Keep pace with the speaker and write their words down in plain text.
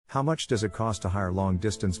How much does it cost to hire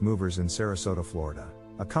long-distance movers in Sarasota, Florida?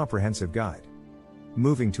 A comprehensive guide.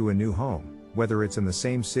 Moving to a new home, whether it's in the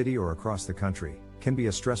same city or across the country, can be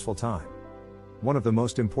a stressful time. One of the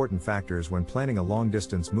most important factors when planning a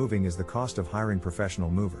long-distance moving is the cost of hiring professional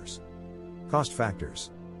movers. Cost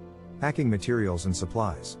factors. Packing materials and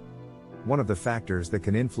supplies. One of the factors that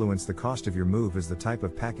can influence the cost of your move is the type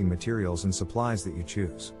of packing materials and supplies that you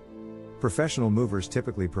choose. Professional movers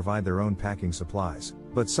typically provide their own packing supplies,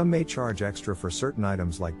 but some may charge extra for certain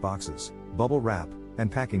items like boxes, bubble wrap,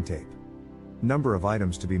 and packing tape. Number of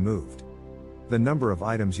items to be moved. The number of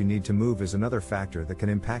items you need to move is another factor that can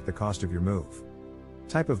impact the cost of your move.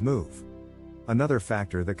 Type of move. Another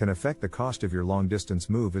factor that can affect the cost of your long-distance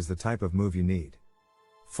move is the type of move you need.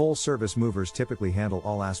 Full-service movers typically handle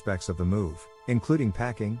all aspects of the move, including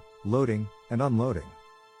packing, loading, and unloading.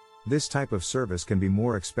 This type of service can be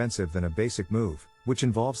more expensive than a basic move, which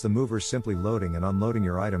involves the mover simply loading and unloading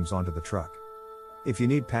your items onto the truck. If you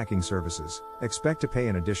need packing services, expect to pay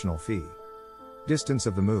an additional fee. Distance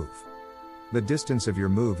of the move. The distance of your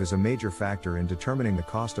move is a major factor in determining the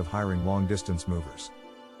cost of hiring long-distance movers.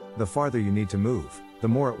 The farther you need to move, the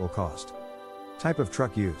more it will cost. Type of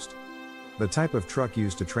truck used. The type of truck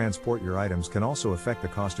used to transport your items can also affect the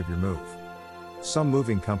cost of your move. Some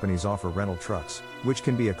moving companies offer rental trucks, which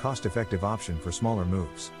can be a cost-effective option for smaller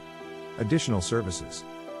moves. Additional services.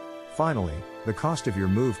 Finally, the cost of your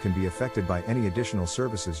move can be affected by any additional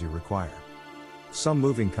services you require. Some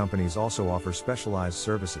moving companies also offer specialized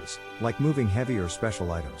services, like moving heavy or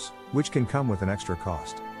special items, which can come with an extra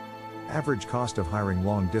cost. Average cost of hiring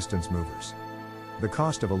long-distance movers. The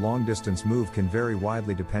cost of a long-distance move can vary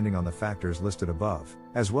widely depending on the factors listed above,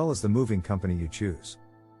 as well as the moving company you choose.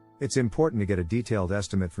 It's important to get a detailed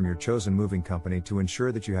estimate from your chosen moving company to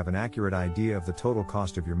ensure that you have an accurate idea of the total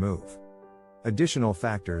cost of your move. Additional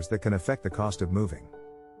factors that can affect the cost of moving.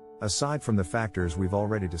 Aside from the factors we've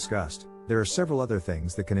already discussed, there are several other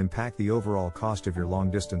things that can impact the overall cost of your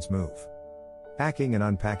long-distance move. Packing and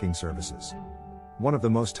unpacking services. One of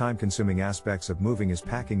the most time-consuming aspects of moving is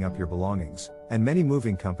packing up your belongings, and many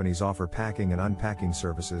moving companies offer packing and unpacking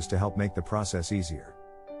services to help make the process easier.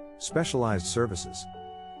 Specialized services.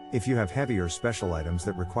 If you have heavy or special items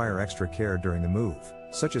that require extra care during the move,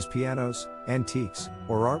 such as pianos, antiques,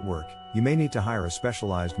 or artwork, you may need to hire a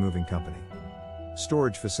specialized moving company.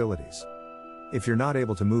 Storage facilities. If you're not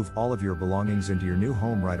able to move all of your belongings into your new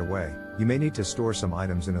home right away, you may need to store some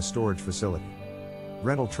items in a storage facility.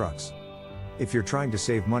 Rental trucks. If you're trying to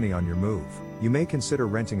save money on your move, you may consider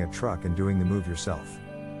renting a truck and doing the move yourself.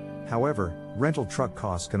 However, rental truck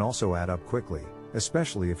costs can also add up quickly,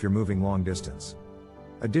 especially if you're moving long distance.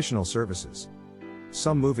 Additional services.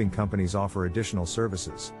 Some moving companies offer additional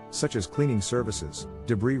services, such as cleaning services,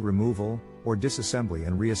 debris removal, or disassembly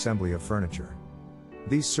and reassembly of furniture.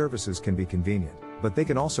 These services can be convenient, but they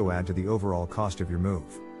can also add to the overall cost of your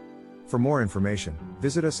move. For more information,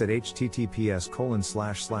 visit us at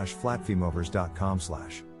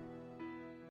https://flatfeemovers.com/.